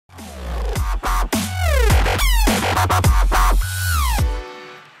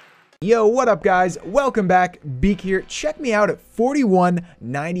Yo, what up guys? Welcome back. Beak here. Check me out at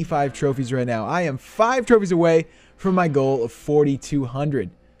 4195 trophies right now. I am 5 trophies away from my goal of 4200.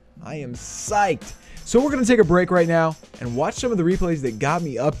 I am psyched. So we're going to take a break right now and watch some of the replays that got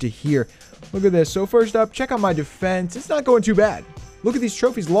me up to here. Look at this. So first up, check out my defense. It's not going too bad. Look at these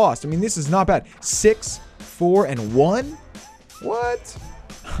trophies lost. I mean, this is not bad. 6, 4, and 1? What?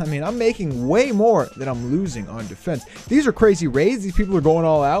 I mean, I'm making way more than I'm losing on defense. These are crazy raids. These people are going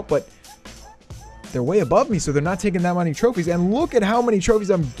all out, but they're way above me, so they're not taking that many trophies. And look at how many trophies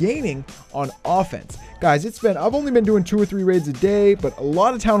I'm gaining on offense. Guys, I've only been doing 2 or 3 raids a day, but a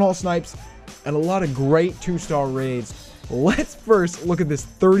lot of Town Hall snipes and a lot of great 2-star raids. Let's first look at this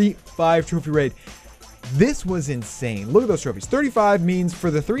 35 trophy raid. This was insane. Look at those trophies. 35 means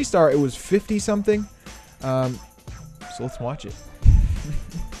for the 3-star, it was 50 something. So let's watch it.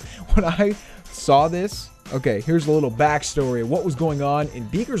 When I saw this, okay, here's a little backstory of what was going on in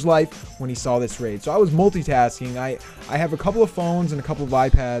Beaker's life when he saw this raid. So I was multitasking. I have a couple of phones and a couple of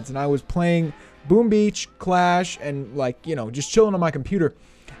iPads, and I was playing Boom Beach, Clash, and like, you know, just chilling on my computer.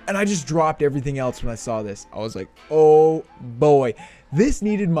 And I just dropped everything else when I saw this. I was like, oh boy, this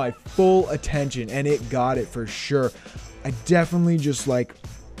needed my full attention, and it got it for sure. I definitely just like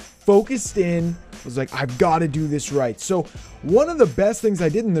focused in, was like, I've got to do this right. So one of the best things I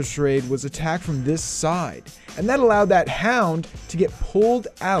did in this raid was attack from this side, and that allowed that hound to get pulled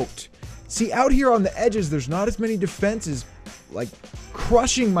out. See, out here on the edges, there's not as many defenses like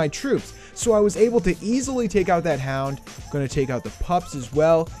crushing my troops. So I was able to easily take out that hound. Going to take out the pups as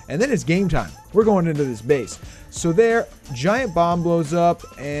well. And then it's game time. We're going into this base. So there, giant bomb blows up,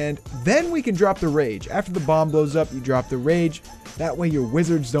 and then we can drop the rage. After the bomb blows up, you drop the rage. That way your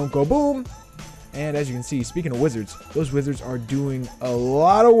wizards don't go boom. And as you can see, speaking of wizards, those wizards are doing a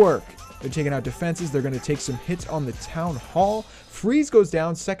lot of work. They're taking out defenses. They're going to take some hits on the town hall. Freeze goes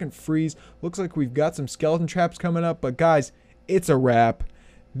down. Second freeze. Looks like we've got some skeleton traps coming up. But guys, it's a wrap.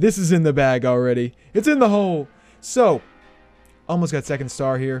 This is in the bag already. It's in the hole. So, almost got second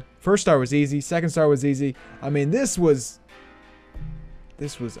star here. First star was easy. Second star was easy. I mean, this was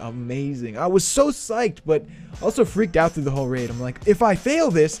amazing. I was so psyched, but also freaked out through the whole raid. I'm like, if I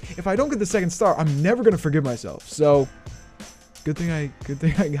fail this, if I don't get the second star, I'm never gonna forgive myself. So, good thing I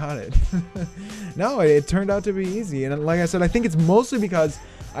got it. No, it turned out to be easy. And like I said, I think it's mostly because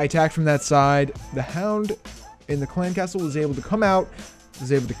I attacked from that side. The hound in the clan castle was able to come out,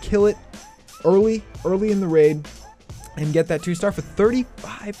 was able to kill it early in the raid, and get that 2-star for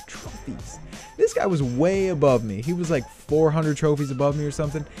 35 trophies. This guy was way above me. He was like 400 trophies above me or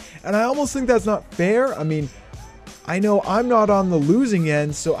something. And I almost think that's not fair. I mean, I know I'm not on the losing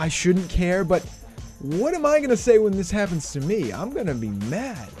end, so I shouldn't care. But what am I going to say when this happens to me? I'm going to be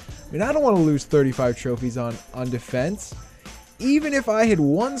mad. I mean, I don't want to lose 35 trophies on defense. Even if I had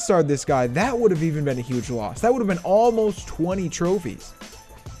 1-starred this guy, that would have even been a huge loss. That would have been almost 20 trophies.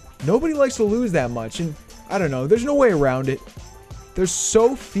 Nobody likes to lose that much. And I don't know. There's no way around it. There's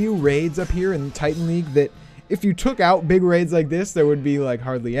so few raids up here in Titan League that if you took out big raids like this, there would be like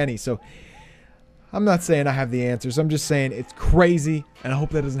hardly any. So I'm not saying I have the answers. I'm just saying it's crazy, and I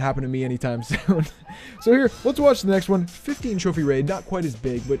hope that doesn't happen to me anytime soon. So here, let's watch the next one. 15 trophy raid, not quite as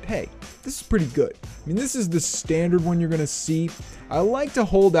big, but hey, this is pretty good. I mean, this is the standard one you're going to see. I like to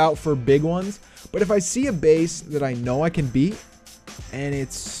hold out for big ones, but if I see a base that I know I can beat, and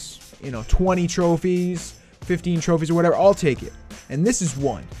it's, you know, 20 trophies, 15 trophies or whatever, I'll take it. And this is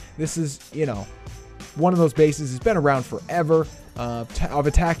one. This is, you know, one of those bases. It's been around forever. I've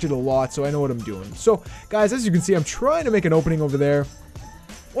attacked it a lot, so I know what I'm doing. So, guys, as you can see, I'm trying to make an opening over there.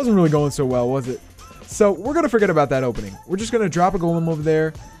 Wasn't really going so well, was it? So, we're going to forget about that opening. We're just going to drop a golem over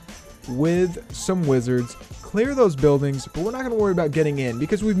there with some wizards, clear those buildings, but we're not going to worry about getting in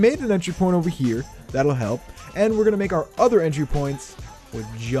because we've made an entry point over here. That'll help. And we're going to make our other entry points with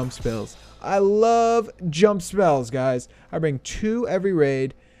jump spells. I love jump spells, guys. I bring 2 every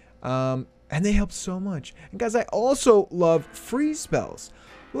raid, and they help so much. And guys, I also love freeze spells.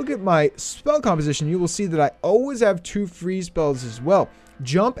 Look at my spell composition. You will see that I always have 2 freeze spells as well.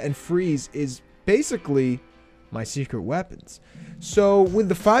 Jump and freeze is basically my secret weapons. So with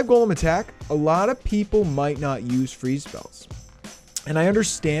the 5 golem attack, a lot of people might not use freeze spells. And I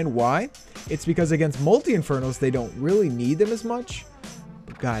understand why. It's because against multi-infernos, they don't really need them as much.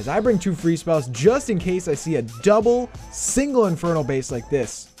 Guys, I bring 2 free spells just in case I see a double single infernal base like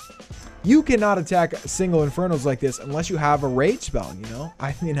this. You cannot attack single infernos like this unless you have a rage spell, you know?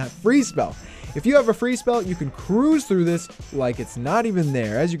 I mean a free spell. If you have a free spell, you can cruise through this like it's not even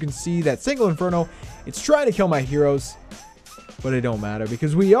there. As you can see, that single inferno, it's trying to kill my heroes. but it don't matter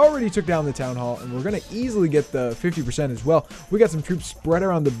because we already took down the town hall, and we're going to easily get the 50% as well. We got some troops spread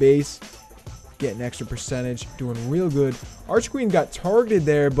around the base, getting extra percentage, doing real good. Archqueen got targeted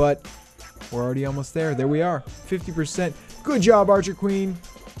there, but we're already almost there. There we are, 50%. Good job, Archer Queen.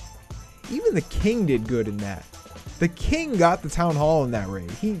 Even the king did good in that. The king got the town hall in that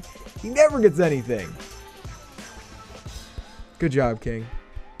raid. He never gets anything. Good job, king.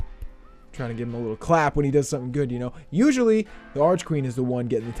 Trying to give him a little clap when he does something good, you know. Usually, the Arch Queen is the one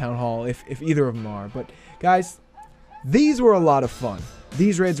getting the town hall, if either of them are. But, guys, these were a lot of fun.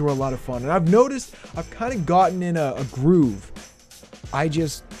 These raids were a lot of fun. And I've noticed I've kind of gotten in a groove. I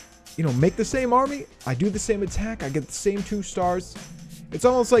just, you know, make the same army. I do the same attack. I get the same 2 stars. It's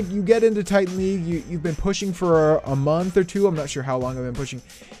almost like you get into Titan League. You've been pushing for a month or 2. I'm not sure how long I've been pushing.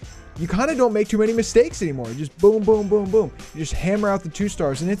 You kind of don't make too many mistakes anymore. You just boom, boom, boom, boom. You just hammer out the 2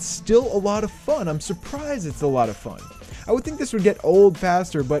 stars, and it's still a lot of fun. I'm surprised it's a lot of fun. I would think this would get old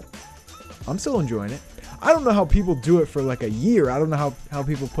faster, but I'm still enjoying it. I don't know how people do it for like a year. I don't know how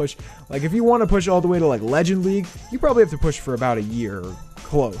people push. Like, if you want to push all the way to like Legend League, you probably have to push for about a year or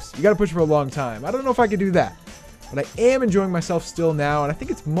close. You got to push for a long time. I don't know if I could do that. But I am enjoying myself still now, and I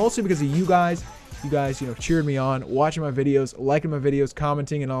think it's mostly because of you guys. You guys, you know, cheered me on, watching my videos, liking my videos,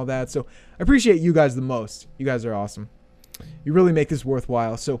 commenting, and all that. So I appreciate you guys the most. You guys are awesome. You really make this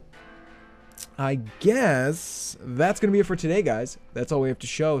worthwhile. So I guess that's going to be it for today, guys. That's all we have to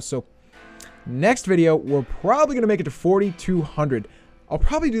show. So next video, we're probably going to make it to 4,200. I'll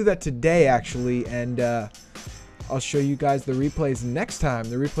probably do that today, actually, and I'll show you guys the replays next time,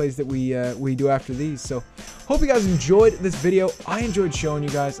 the replays that we do after these. So hope you guys enjoyed this video. I enjoyed showing you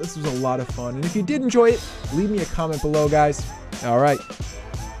guys. This was a lot of fun. And if you did enjoy it, leave me a comment below, guys. All right.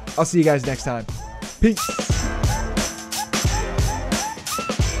 I'll see you guys next time. Peace.